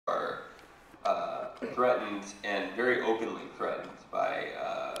threatened, and very openly threatened, by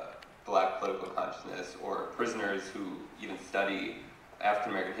black political consciousness, or prisoners who even study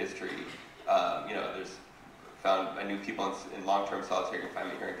African American history. You know, I knew people in long-term solitary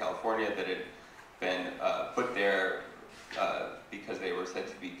confinement here in California that had been put there because they were said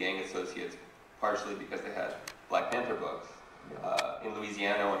to be gang associates, partially because they had Black Panther books. In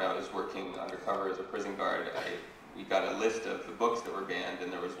Louisiana, when I was working undercover as a prison guard, we got a list of the books that were banned,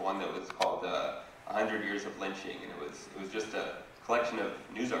 and there was one that was called 100 Years of Lynching, and it was just a collection of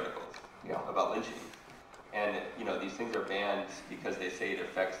news articles about lynching. And you know, these things are banned because they say it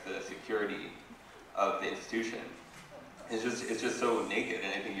affects the security of the institution. It's just so naked,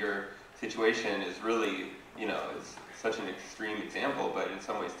 and I think your situation is really, you know, is such an extreme example, but in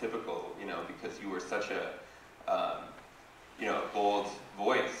some ways typical, you know, because you were such a you know, a bold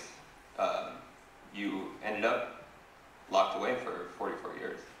voice. You ended up locked away for 44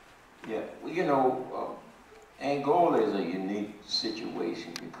 years. Yeah, well, you know, Angola is a unique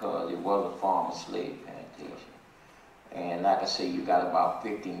situation because it was a former slave plantation. And like I say, you got about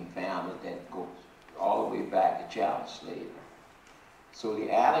 15 families that go all the way back to chattel slavery. So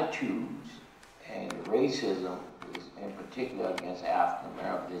the attitudes and the racism is, in particular against African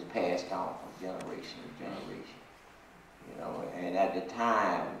Americans, is passed down from generation to generation. You know, and at the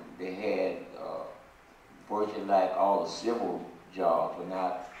time they had virtually like all the civil jobs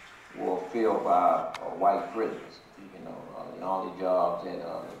were filled by white prisoners. You know, the only jobs that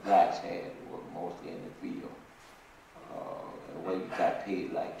the blacks had were mostly in the field. The way you got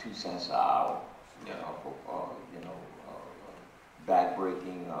paid like 2 cents an hour, you know, for you know,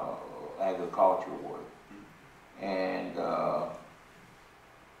 backbreaking agricultural work. And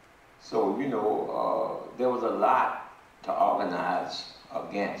so, you know, there was a lot to organize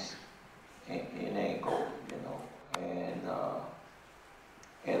against in Angola, you know. And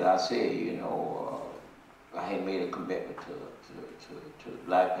as I said, you know, I had made a commitment to the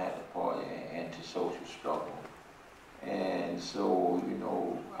Black Panther Party and to social struggle. And so, you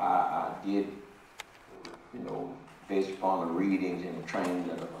know, I did, you know, based upon the readings and the training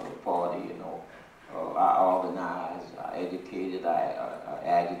of the party, you know, I organized, I educated, I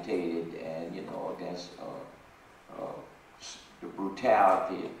agitated, and, you know, against the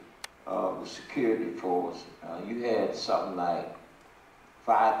brutality of the security force. You had something like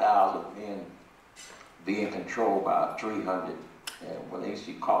 5,000 men being controlled by 300, well, they used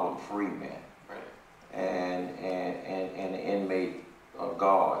to call them free men. Right. And the inmate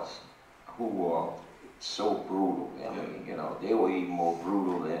guards who were so brutal. I mean, you know, they were even more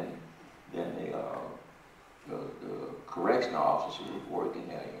brutal than the correctional officers who were working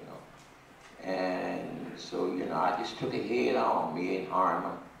there, you know. And so, you know, I just took it head on, me and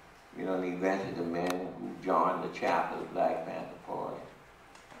Harmon, you know, and eventually the men who joined the chapter of the Black Panther Party.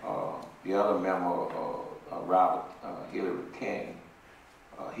 The other member, Robert Hillary King,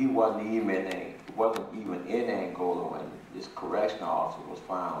 he wasn't even in Angola when this correctional officer was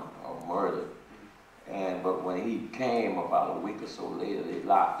found murdered. But when he came about a week or so later, they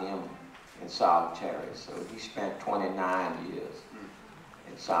locked him in solitary. So he spent 29 years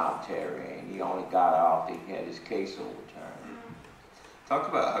in solitary, and he only got out, he had his case overturned. Talk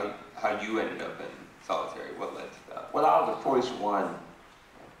about how you ended up in solitary. What led to that? Well, I was the first one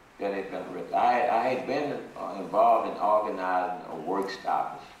that had been written. I had been involved in organizing a work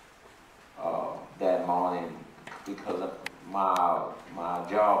stoppage that morning because of my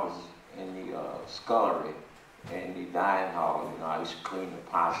job was in the scullery and the dining hall. You know, I used to clean the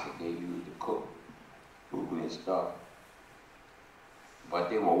pots that they used to cook food and stuff. But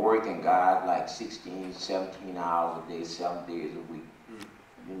they were working guys like 16, 17 hours a day, 7 days a week.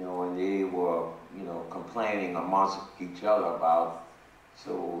 You know, and they were, you know, complaining amongst each other about.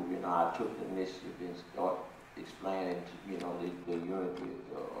 So, you know, I took the initiative and started explaining, you know, the unity,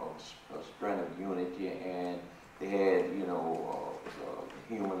 strength of unity, and they had, you know,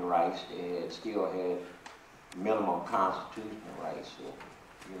 human rights. They still had minimum constitutional rights, so,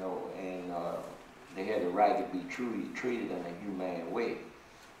 you know, and they had the right to be treated in a humane way.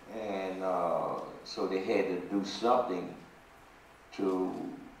 And so they had to do something to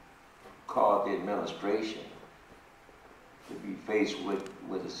cause the administration to be faced with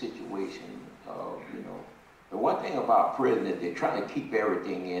a situation of, you know, the one thing about prison is they're trying to keep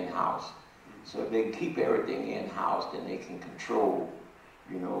everything in-house. So if they can keep everything in-house, then they can control,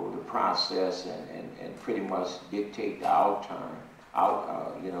 you know, the process and pretty much dictate the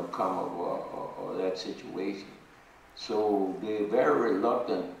you know, come of that situation. So they're very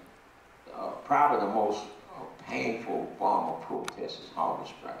reluctant. Probably the most painful form of protest is hunger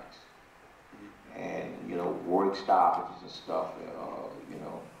strikes. And, you know, work stoppages and stuff, you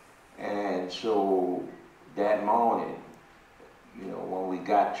know. And And so that morning, you know, when we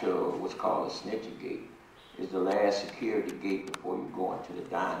got to what's called a snitcher gate, is the last security gate before you go into the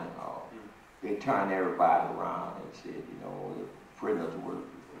dining hall. They turned everybody around and said, you know, the prisoners were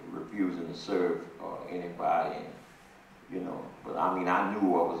refusing to serve anybody, and, you know, but I mean, I knew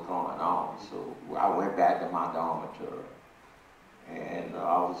what was going on, so I went back to my dormitory, and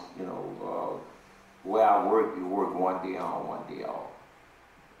I was, you know, where I work, you work one day on, one day off,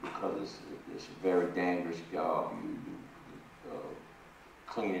 because it's a very dangerous job. You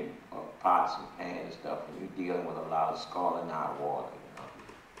cleaning pots and pans and stuff, and you're dealing with a lot of scalding hot water, you know.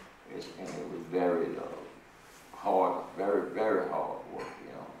 And it was very hard, very hard work,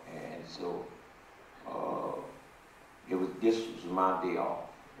 you know. And so this was my day off,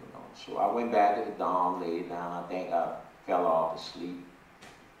 you know. So I went back to the dorm, laid down. I think I fell off to sleep,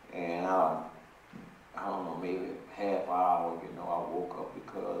 and I don't know, maybe half hour, you know, I woke up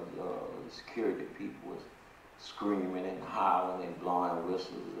because the security people was screaming and howling and blowing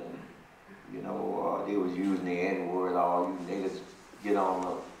whistles, and, you know, they was using the N-word, all you niggas get on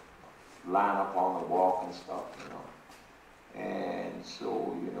the line up on the walk and stuff, you know. And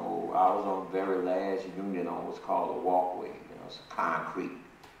so, you know, I was on the very last unit on what's called a walkway, you know, it's a concrete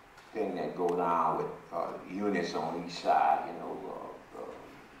thing that go down with units on each side, you know,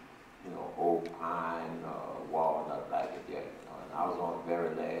 oak, pine, walnut, like it there, you know, and I was on the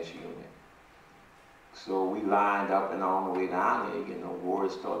very last unit. So we lined up, and on the way down there, you know, word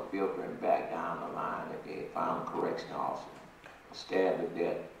started filtering back down the line that they had found a correction officer, stabbed to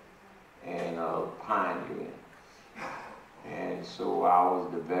death, and pine unit. And so I was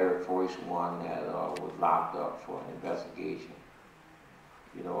the very first one that was locked up for an investigation,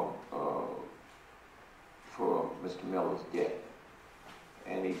 you know, for Mr. Miller's death,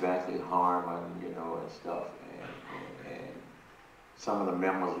 and eventually Harmon, you know, and stuff, and some of the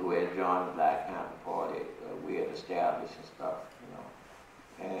members who had joined the Black Panther Party, we had established and stuff, you know.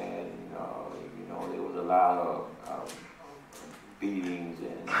 And, you know, there was a lot of beatings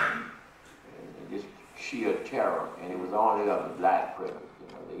and just sheer terror. And it was only of the black prisoners, you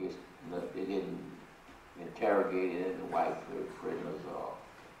know. They didn't interrogate any of the white prisoners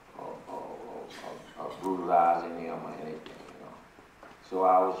or brutalizing them or anything, you know. So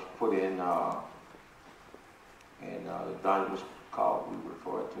I was put in the dungeon was called, we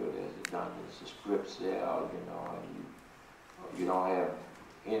refer to it as the dungeon. It's a strip cell, you know, and you don't have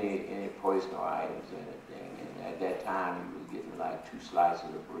any personal items or anything. And at that time, you was getting like 2 slices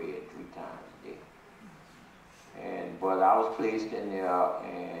of bread 3 times a day. But I was placed in there,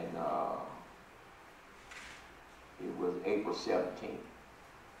 and it was April 17th,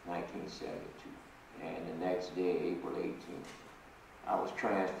 1972. And the next day, April 18th, I was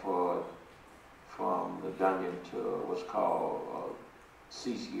transferred from the dungeon to what's called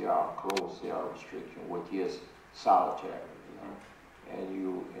CCR, closed cell restriction, which is solitary, you know. And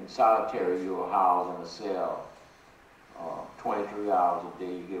in solitary, you're housed in a cell 23 hours a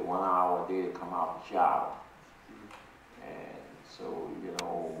day. You get 1 hour a day to come out and shower. And so, you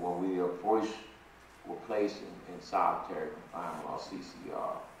know, when we first were placed in solitary confinement, or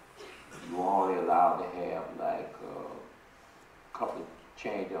CCR, you were only allowed to have like a couple of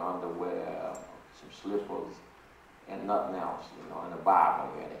change of underwear, some slippers, and nothing else, you know, and a Bible.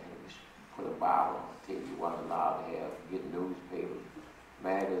 You had to put a Bible on the table. You wasn't allowed to get newspapers,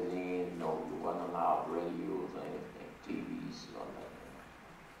 magazines, no, you wasn't allowed radios or anything, TVs or nothing.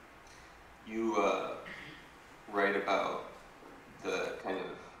 You write about the kind of,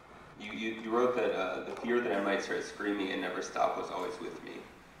 you wrote that the fear that I might start screaming and never stop was always with me.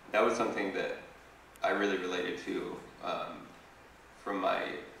 That was something that I really related to from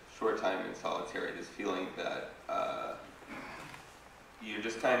my short time in solitary, this feeling that you're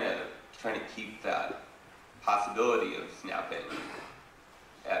just kind of trying to keep that possibility of snapping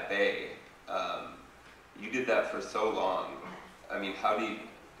at bay. You did that for so long. I mean, how did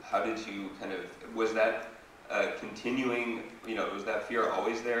you kind of, was that continuing, you know, was that fear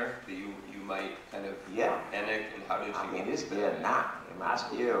always there, that you might kind of panic, and how did you? I mean, it's there now. I mean, I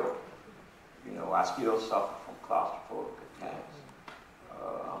still, you know, I still suffer from claustrophobic attacks.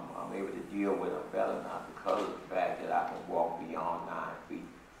 I'm able to deal with them better now because of the fact that I can walk beyond 9 feet.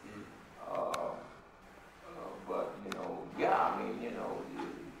 But, you know, yeah, I mean, you know,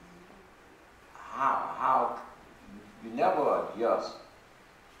 how you never adjust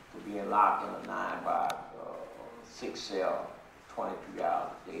to being locked in a 9 by 6 cell, 23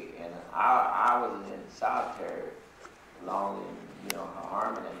 hours a day. And I was in solitary longer than, you know,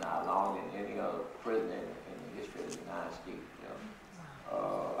 Harmon and not longer than any other prison in the history of the United States. You know.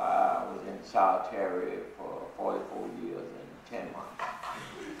 I was in solitary for 44 years and 10 months.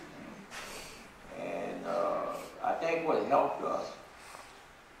 think what helped us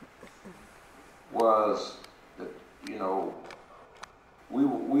was that, you know,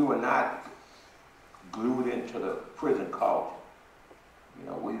 we were not glued into the prison culture. You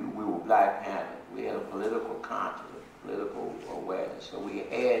know, we were Black Panthers. We had a political conscience, a political awareness. So we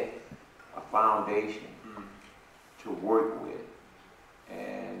had a foundation to work with.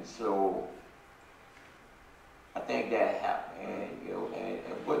 And so I think that helped. And, you know, and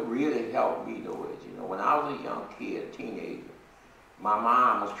what really helped me though is, you know, when I was a young kid, a teenager, my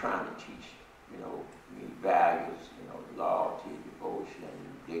mom was trying to teach, you know, me values, you know, loyalty, devotion,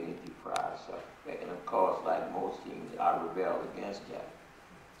 dignity, pride, self-respect. And of course, like most teens, I rebelled against that.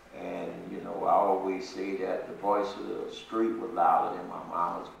 And, you know, I always say that the voice of the street was louder than my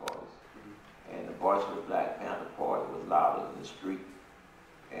mama's voice. And the voice of the Black Panther Party was louder than the street.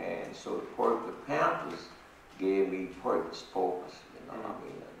 And so the Panthers gave me purpose, focus, you know what I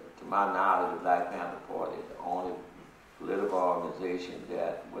mean? To my knowledge, the Black Panther Party is the only political organization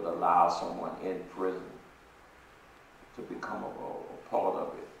that would allow someone in prison to become a part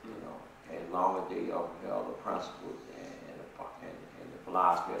of it, you know, as long as they upheld the principles and the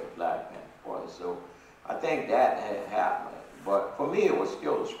philosophy of the Black Panther Party. So I think that had happened. But for me, it was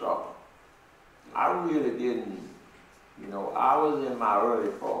still a struggle. I really didn't, you know, I was in my early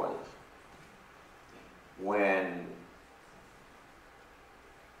 40s when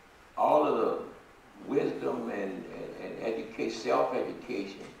all of the wisdom and education,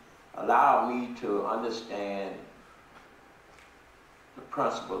 self-education allowed me to understand the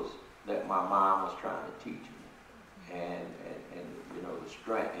principles that my mom was trying to teach me. And you know, the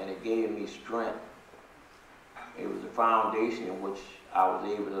strength, and it gave me strength. It was a foundation in which I was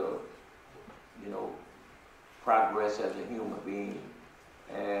able to, you know, progress as a human being.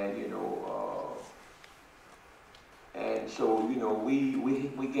 And, you know, and so, you know, we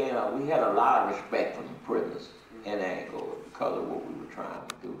had a lot of respect for the prisoners in Angola because of what we were trying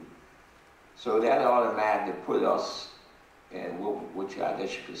to do. So that automatically put us in which I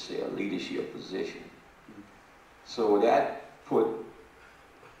guess you could say a leadership position. So that put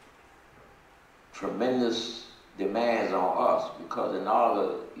tremendous demands on us because in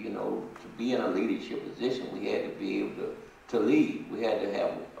order, you know, to be in a leadership position, we had to be able to lead. We had to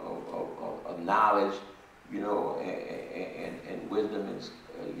have a knowledge, you know, and wisdom, and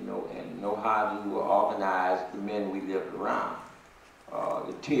you know how to organize the men we lived around.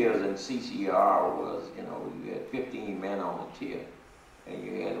 The tiers in CCR was, you know, you had 15 men on the tier, and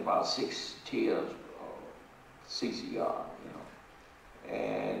you had about 6 tiers of CCR, you know.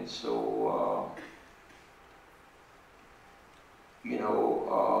 And so, you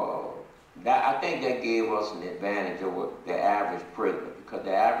know, that, I think that gave us an advantage over the average prisoner, because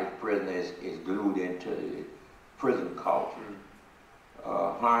the average prisoner is glued into the prison culture.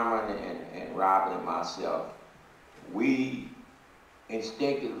 Harmon and Robin and myself, we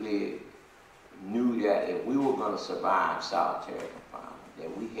instinctively knew that if we were going to survive solitary confinement,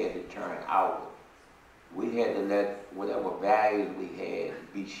 that we had to turn outward. We had to let whatever values we had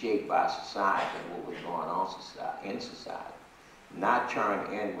be shaped by society and what was going on in society, not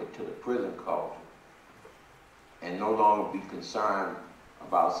turn inward to the prison culture and no longer be concerned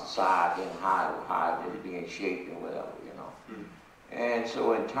about society and how it was being shaped and whatever, you know. And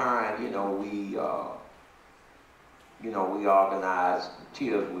so in turn, you know, we organized the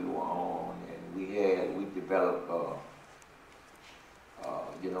tiers we were on, and we developed,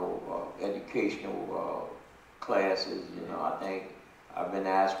 educational classes. You know, I think I've been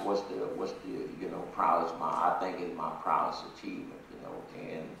asked what's the you know, proudest, I think it's my proudest achievement. You know,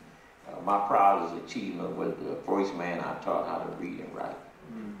 and my proudest achievement was the first man I taught how to read and write.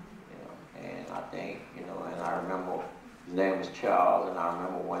 You know, and I think, you know, and I remember his name was Charles, and I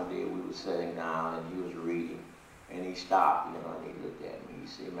remember one day we were sitting down and he was reading. And he stopped, you know, and he looked at me. He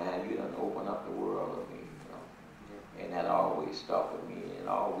said, "Man, you done opened up the world to me," you know. And that always stuck with me, and it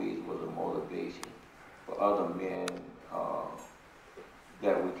always was a motivation for other men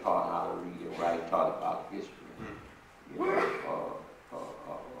that we taught how to read and write, taught about history, you know,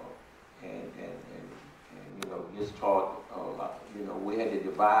 and you know, just taught, you know, we had to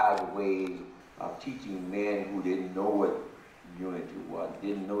devise ways of teaching men who didn't know what unity was,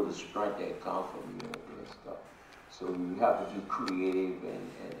 didn't know the strength that comes from unity and stuff. So you have to be creative and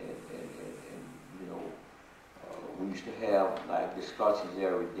you know, we used to have like discussions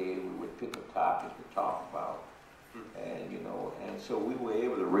every day. We would pick a topic to talk about, and you know, and so we were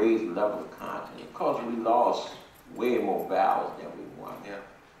able to raise the level of consciousness. Of course, we lost way more battles than we won. Yeah.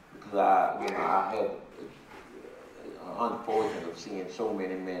 Because I had unfortunate of seeing so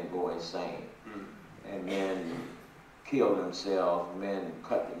many men go insane, and then kill themselves, men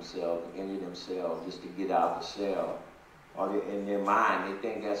cut themselves, injure themselves just to get out of the cell. Or in their mind, they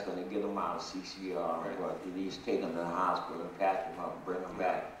think that's going to get them out of CCR, right. But at least take them to the hospital and patch them up, bring them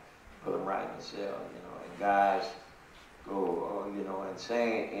back, put them right in the cell, you know. And guys go, you know,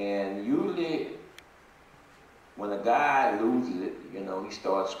 insane. And usually, when a guy loses it, you know, he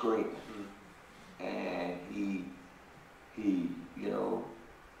starts screaming, and he, you know,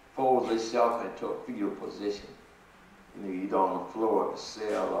 folds himself into a fetal position. You know, either on the floor of the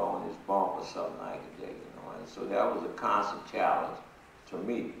cell or on his bunk or something like that, you know. And so that was a constant challenge to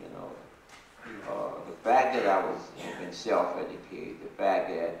me, you know. The fact that I was been self-educated, the fact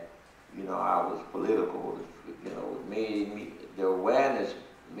that, you know, I was political, you know, made me, the awareness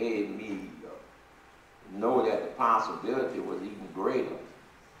made me know that the possibility was even greater.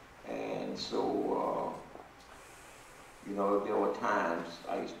 And so, you know, there were times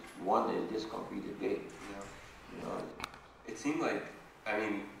I used to wonder, is this going to be the day? You know, it seemed like, I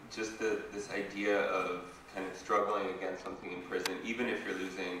mean, just this idea of kind of struggling against something in prison, even if you're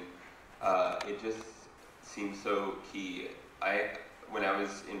losing, it just seems so key. When I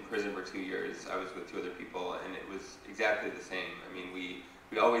was in prison for 2 years, I was with 2 other people, and it was exactly the same. I mean,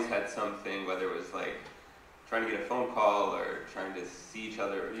 we always had something, whether it was like trying to get a phone call or trying to see each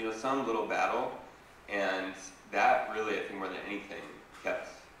other, you know, some little battle, and that really, I think, more than anything, kept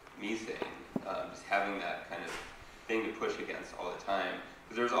me sane. Just having that kind of thing to push against all the time.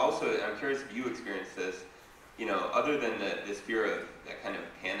 Because there was also, I'm curious if you experienced this, you know, other than this fear of that kind of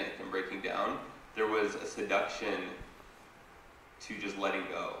panic and breaking down, there was a seduction to just letting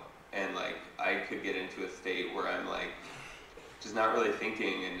go. And like, I could get into a state where I'm like, just not really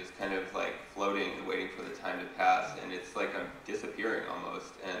thinking and just kind of like floating and waiting for the time to pass. And it's like I'm disappearing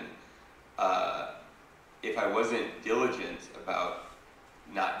almost. And if I wasn't diligent about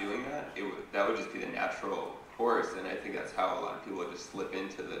not doing that, that would just be the natural course, and I think that's how a lot of people just slip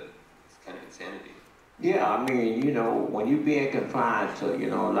into this kind of insanity. Yeah, I mean, you know, when you're being confined to, you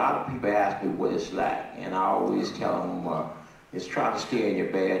know, a lot of people ask me what it's like, and I always tell them, it's try to stay in your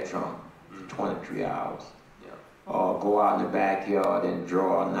bedroom for 23 hours. Yeah. Or go out in the backyard and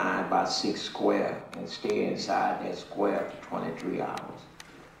draw a 9x6 square and stay inside that square for 23 hours.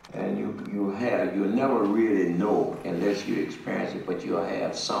 And you'll never really know unless you experience it, but you'll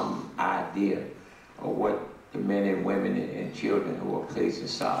have some idea of what the men and women and children who are placed in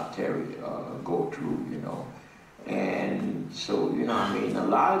solitary go through, you know. And so, you know, I mean, a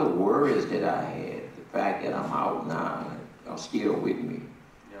lot of the worries that I had, the fact that I'm out now, are still with me.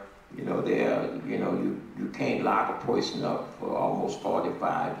 Yeah. You know, you know, you can't lock a person up for almost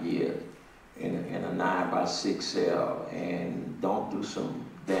 45 years in a 9x6 cell and don't do some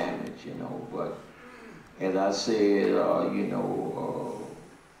damage, you know. But as I said, you know,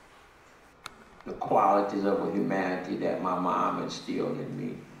 the qualities of a humanity that my mom instilled in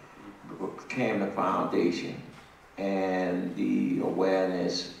me became the foundation, and the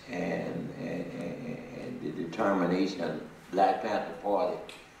awareness and the determination of the Black Panther Party,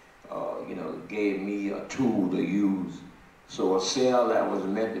 you know, gave me a tool to use. So a cell that was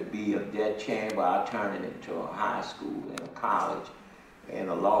meant to be a death chamber, I turned it into a high school and a college and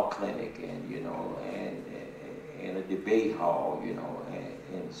a law clinic, and, you know, and a debate hall, you know,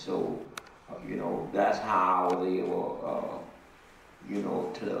 and so, you know, that's how I was able, you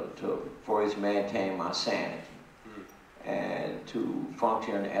know, to first maintain my sanity and to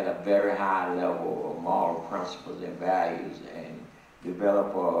function at a very high level of moral principles and values and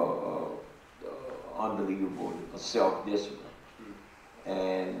develop a unbelievable self-discipline.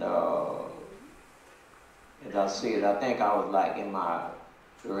 And as I said, I think I was like in my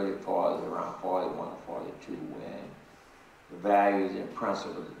early 40s, around 41 or 42, when the values and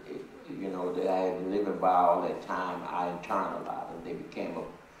principles, you know, that I had been living by all that time, I internalized them. They became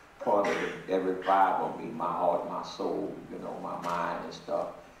a part of every fiber of me, my heart, my soul, you know, my mind and stuff.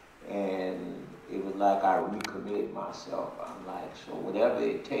 And it was like I recommitted myself. I'm like, so whatever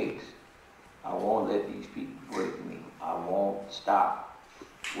it takes, I won't let these people break me. I won't stop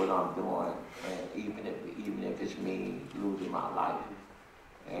what I'm doing, and even if it's me losing my life.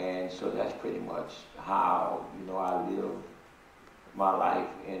 And so that's pretty much how, you know, I live my life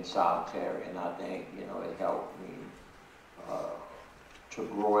in solitary, and I think, you know, it helped me to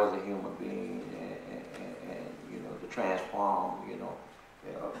grow as a human being and you know, to transform, you know,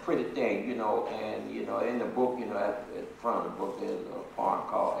 a pretty thing, you know. And, you know, in the book, you know, at the front of the book, there's a poem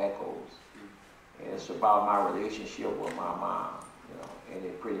called Echoes. And it's about my relationship with my mom, you know, and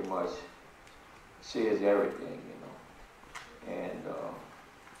it pretty much says everything, you know. And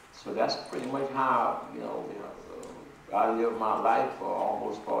so that's pretty much how, you know, I lived my life for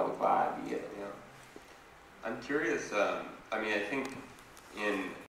almost 45 years. Yeah. I'm curious. I mean, I think in